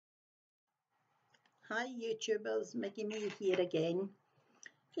Hi YouTubers, Maggie Me here again.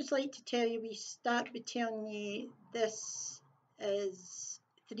 Just like to tell you, we start by telling you this is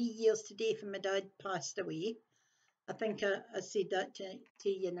 3 years today from my dad passed away. I think I said that to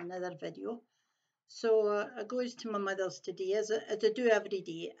you in another video. So I goes to my mother's today, as I do every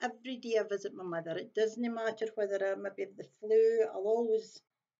day. Every day I visit my mother. It doesn't matter whether I maybe have the flu, I'll always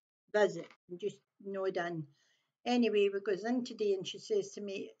visit and just nod in. Anyway, we goes in today and she says to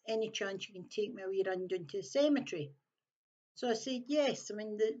me, any chance you can take me a wee run down to the cemetery? So I said, yes. I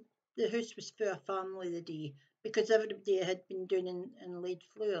mean, the house was full of family the day because everybody had been doing and laid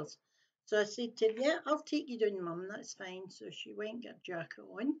flowers. So I said to her, yeah, I'll take you down, Mum, that's fine. So she went and got her jacket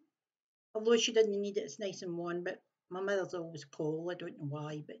on. Although she didn't need it, it's nice and warm, but my mother's always cold. I don't know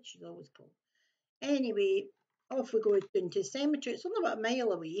why, but she's always cold. Anyway, off we go down to the cemetery. It's only about a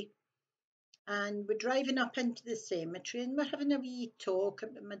mile away. And we're driving up into the cemetery and we're having a wee talk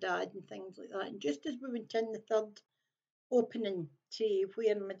about my dad and things like that. And just as we went in the third opening to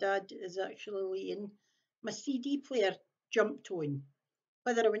where my dad is actually laying, my CD player jumped on.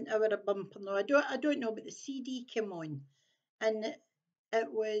 Whether I went over a bump or not, I don't know, but the CD came on, and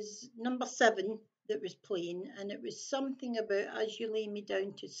it was number 7 that was playing, and it was something about as you lay me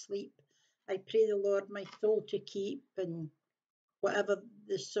down to sleep, I pray the Lord my soul to keep, and whatever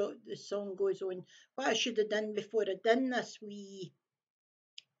the song goes on. What I should have done before I done this wee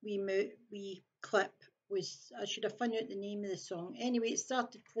clip was I should have found out the name of the song. Anyway, it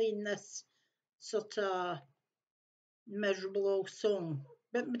started playing this sort of miserable old song.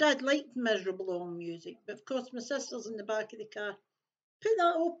 But my dad liked miserable old music. But of course, my sister's in the back of the car. Put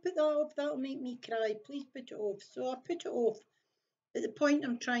that off, that'll make me cry. Please put it off. So I put it off. But the point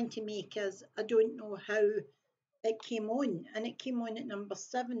I'm trying to make is I don't know how it came on. And it came on at number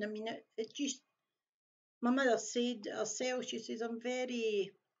 7. I mean, it just, my mother said herself, she says,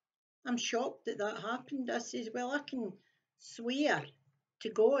 I'm shocked that happened. I says, well, I can swear to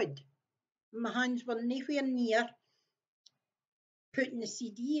God my hands were nowhere near putting the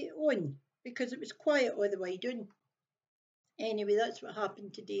CD on because it was quiet all the way down. Anyway, that's what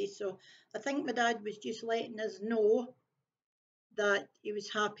happened today. So I think my dad was just letting us know that he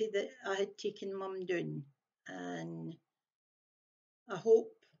was happy that I had taken Mum down. And I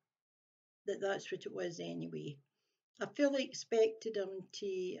hope that that's what it was anyway. I fully expected him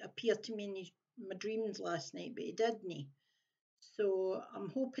to appear to me in my dreams last night, but he didn't. So I'm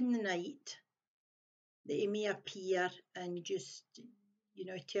hoping the night that he may appear and just,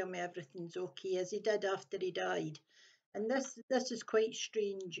 tell me everything's okay, as he did after he died. And this is quite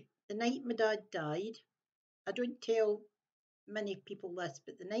strange. The night my dad died, I don't tell many people this,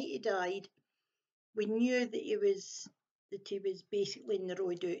 but the night he died, we knew that he was basically in the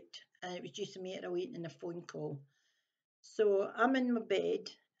road out, and it was just a matter of waiting a phone call. So I'm in my bed,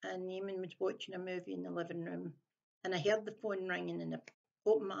 and Eamon was watching a movie in the living room, and I heard the phone ringing, and I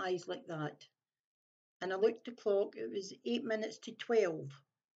opened my eyes like that. And I looked at the clock, it was 8 minutes to 12.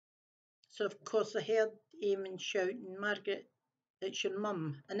 So of course I heard Eamon shouting, Margaret, it's your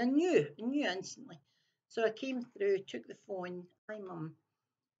mum. And I knew instantly. So I came through, took the phone, hi mum,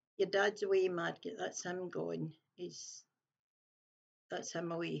 your dad's away, Margaret, that's him gone. That's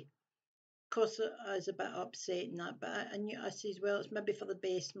him away. Of course I was a bit upset and that, but I knew, I says, well, it's maybe for the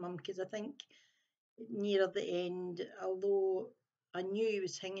best, mum, because I think near the end, although I knew he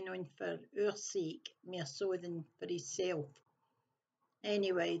was hanging on for our sake more so than for himself.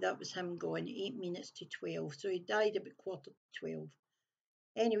 Anyway, that was him going 8 minutes to 12. So he died about 11:45.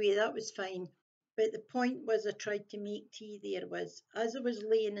 Anyway, that was fine. But the point was I tried to make tea there was, as I was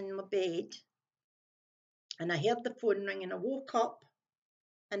laying in my bed and I heard the phone ring and I woke up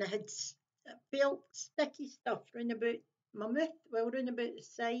and I felt sticky stuff round about my mouth, well, round about the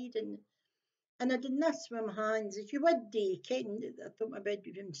side, and I did this with my hands, as you would do, I thought my bed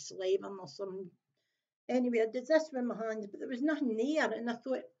was in slaving or something. Anyway, I did this with my hands, but there was nothing there, and I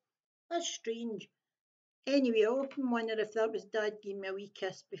thought, that's strange. Anyway, I often wonder if that was Dad giving me a wee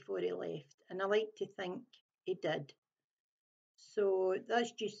kiss before he left, and I like to think he did. So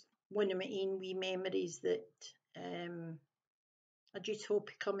that's just one of my own wee memories that I just hope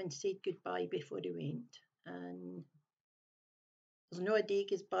he come and said goodbye before he went. And there's no a day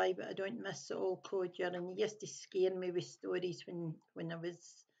goes by, but I don't miss the old codger. And he used to scare me with stories when I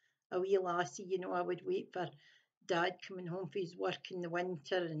was a wee lassie. I would wait for Dad coming home from his work in the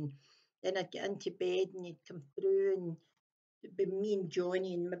winter, and then I'd get into bed and he'd come through, and it'd be me and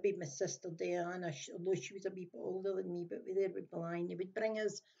Johnny and maybe my sister Diana, although she was a wee bit older than me, but we there would be lying. He would bring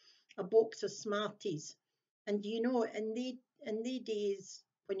us a box of Smarties. And in the days,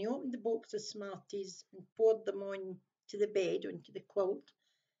 when you opened the box of Smarties and poured them on to the bed, onto the quilt,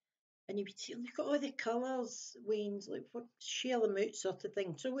 And he would say, look at all the colours, Wayne's, like, what, share them out sort of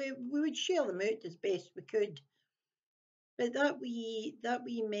thing. So we would share them out as best we could. But that wee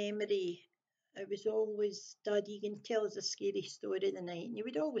memory, it was always, Dad, you can tell us a scary story of the night. And he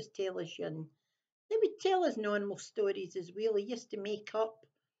would always tell us, and he would tell us normal stories as well. He used to make up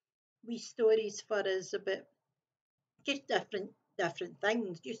wee stories for us about just different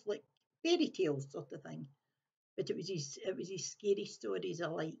things, just like fairy tales sort of thing. But it was his scary stories I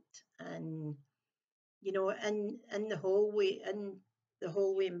liked. And in the hallway in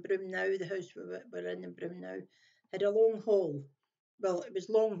Broomnow, the house we're in Broomnow, had a long hall. Well, it was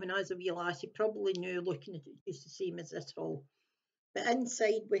long when I was a wee lass. You probably knew looking at it just the same as this hall. But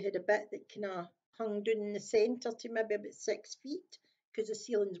inside we had a bit that kind of hung down in the centre to maybe about 6 feet because the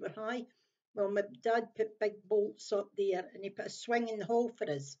ceilings were high. Well, my dad put big bolts up there and he put a swing in the hall for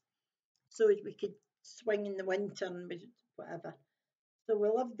us so as we could swing in the winter and whatever. So we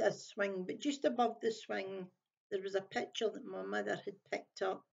loved this swing, but just above the swing, there was a picture that my mother had picked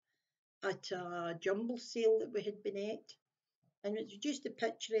up at a jumble sale that we had been at. And it was just a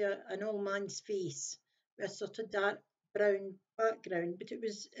picture of an old man's face with a sort of dark brown background, but it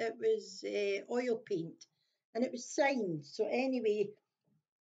was oil paint, and it was signed. So anyway,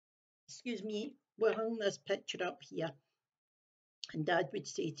 excuse me, we hung this picture up here, and Dad would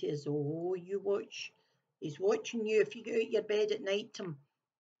say to us, "Oh, you watch. He's watching you if you go out your bed at night time."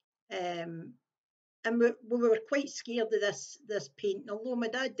 Um, and we were quite scared of this painting, although my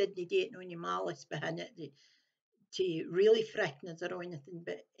dad didn't do it, no any malice behind it to really frighten us or anything.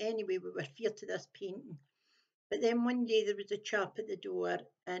 But anyway, we were feared to this painting. But then one day there was a chap at the door,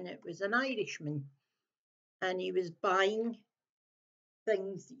 and it was an Irishman, and he was buying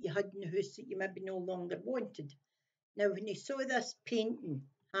things that you had in the house that you maybe no longer wanted. Now, when he saw this painting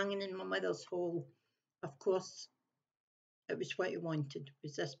hanging in my mother's hall, of course, it was what he wanted,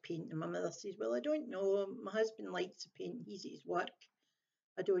 was this painting. And my mother says, well, I don't know. My husband likes the painting. He's at his work.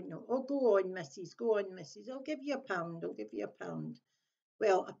 I don't know. Oh, go on, missus. Go on, missus. I'll give you £1. I'll give you £1.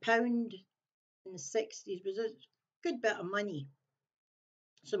 Well, £1 in the 60s was a good bit of money.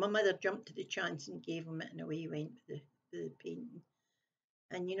 So my mother jumped to the chance and gave him it, and away he went with the painting.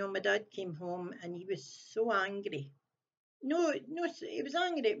 And my dad came home and he was so angry. No, he was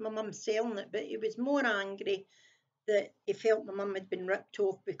angry at my mum selling it, but he was more angry that he felt my mum had been ripped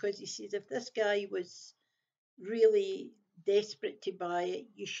off, because he says if this guy was really desperate to buy it,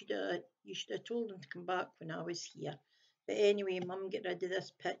 you should have told him to come back when I was here. But anyway, Mum got rid of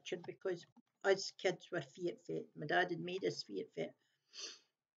this picture because us kids were fear fit. My dad had made us fear fit.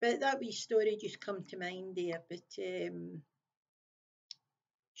 But that wee story just come to mind there. But she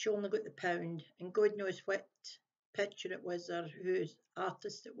only got the £1, and God knows what picture it was or whose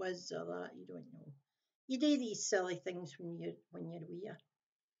artist it was or that. You don't know. You do these silly things when you're wee.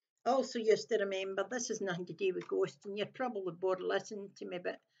 I also used to remember, this has nothing to do with ghosts, and you're probably bored listening to me,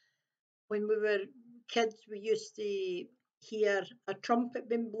 but when we were kids, we used to hear a trumpet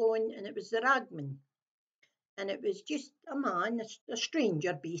being blown, and it was the ragman. And it was just a man, a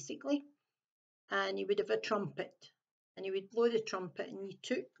stranger basically, and he would have a trumpet, and he would blow the trumpet, and you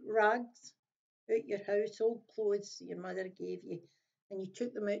took rags out your household clothes your mother gave you, and you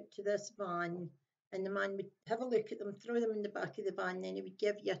took them out to this van, and the man would have a look at them, throw them in the back of the van, and then he would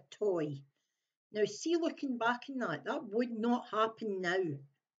give you a toy. Now, see, looking back on that would not happen now.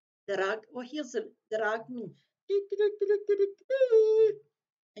 Here's the ragman.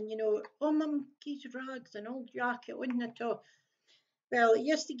 And oh, mum, keys rags, an old jacket on the top. Well, it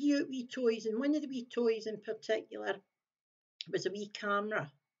used to give out wee toys, and one of the wee toys in particular was a wee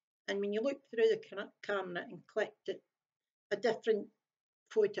camera. And when you looked through the camera and clicked it, a different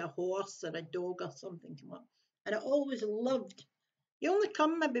photo, a horse or a dog or something come up. And I always loved, you only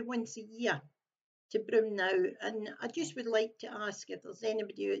come maybe once a year to Broomnow, and I just would like to ask if there's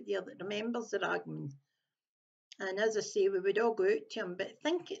anybody out there that remembers the ragman. And as I say, we would all go out to him. But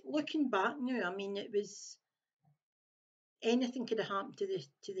looking back now, I mean, it was anything could have happened to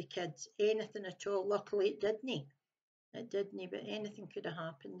the kids, anything at all. Luckily, it didn't. It didn't, but anything could have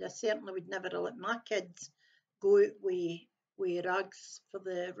happened. I certainly would never have let my kids go out with rags for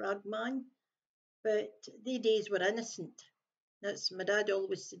the ragman. But the days were innocent. That's my dad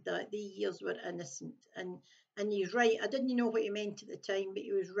always said that the years were innocent, and he's right. I didn't know what he meant at the time, but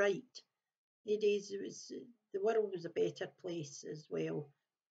he was right. The days the world was a better place as well,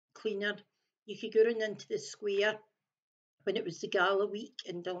 cleaner. You could go round into the square when it was the gala week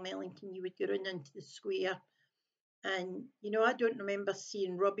in Dalmellington. You would go round into the square, and I don't remember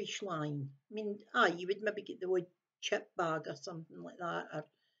seeing rubbish lying. I mean, you would maybe get the odd chip bag or something like that, or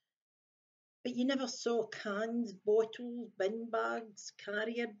but you never saw cans, bottles, bin bags,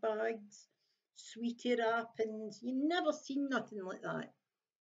 carrier bags, sweetie wrappings. You never seen nothing like that.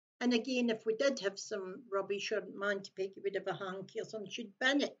 And again, if we did have some rubbish or man to pick, it would have a hanky or something. She'd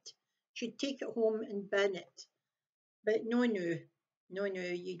bin it. She'd take it home and bin it. But no,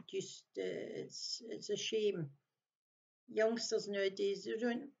 you just, it's a shame. Youngsters nowadays, they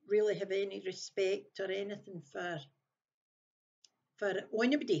don't really have any respect or anything for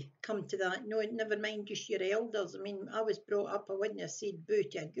anybody, come to that. No, never mind just your elders. I mean, I was brought up, I wouldn't have said boo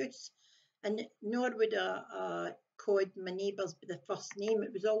to a goose, and nor would I called my neighbours by the first name.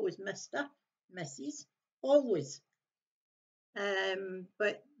 It was always Mr, Mrs, always.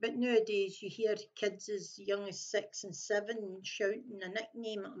 But nowadays you hear kids as young as 6 and 7 shouting a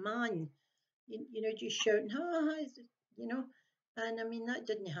nickname at a man, you know, just shouting, hi, you know. And I mean, that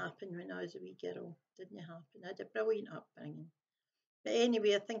didn't happen when I was a wee girl. Didn't happen. I had a brilliant upbringing. But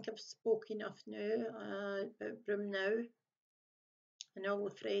anyway, I think I've spoken enough now about Broomnow and all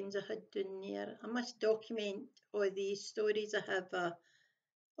the friends I had down there. I must document all these stories I have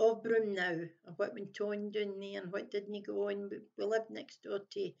of Broomnow, of what went on down there and what didn't go on. We lived next door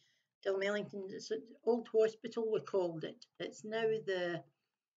to Dalmellington. It's an old hospital, we called it. It's now the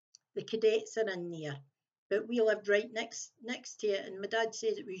cadets are in there. But we lived right next to it, and my dad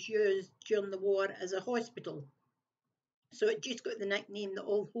says it was used during the war as a hospital. So it just got the nickname the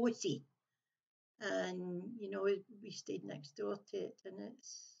Old Horsey. And, you know, we stayed next door to it, and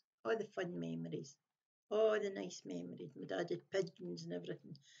it's all the fun memories, all the nice memories. My dad had pigeons and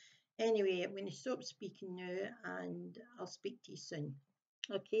everything. Anyway, I'm going to stop speaking now, and I'll speak to you soon.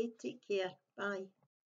 Okay, take care. Bye.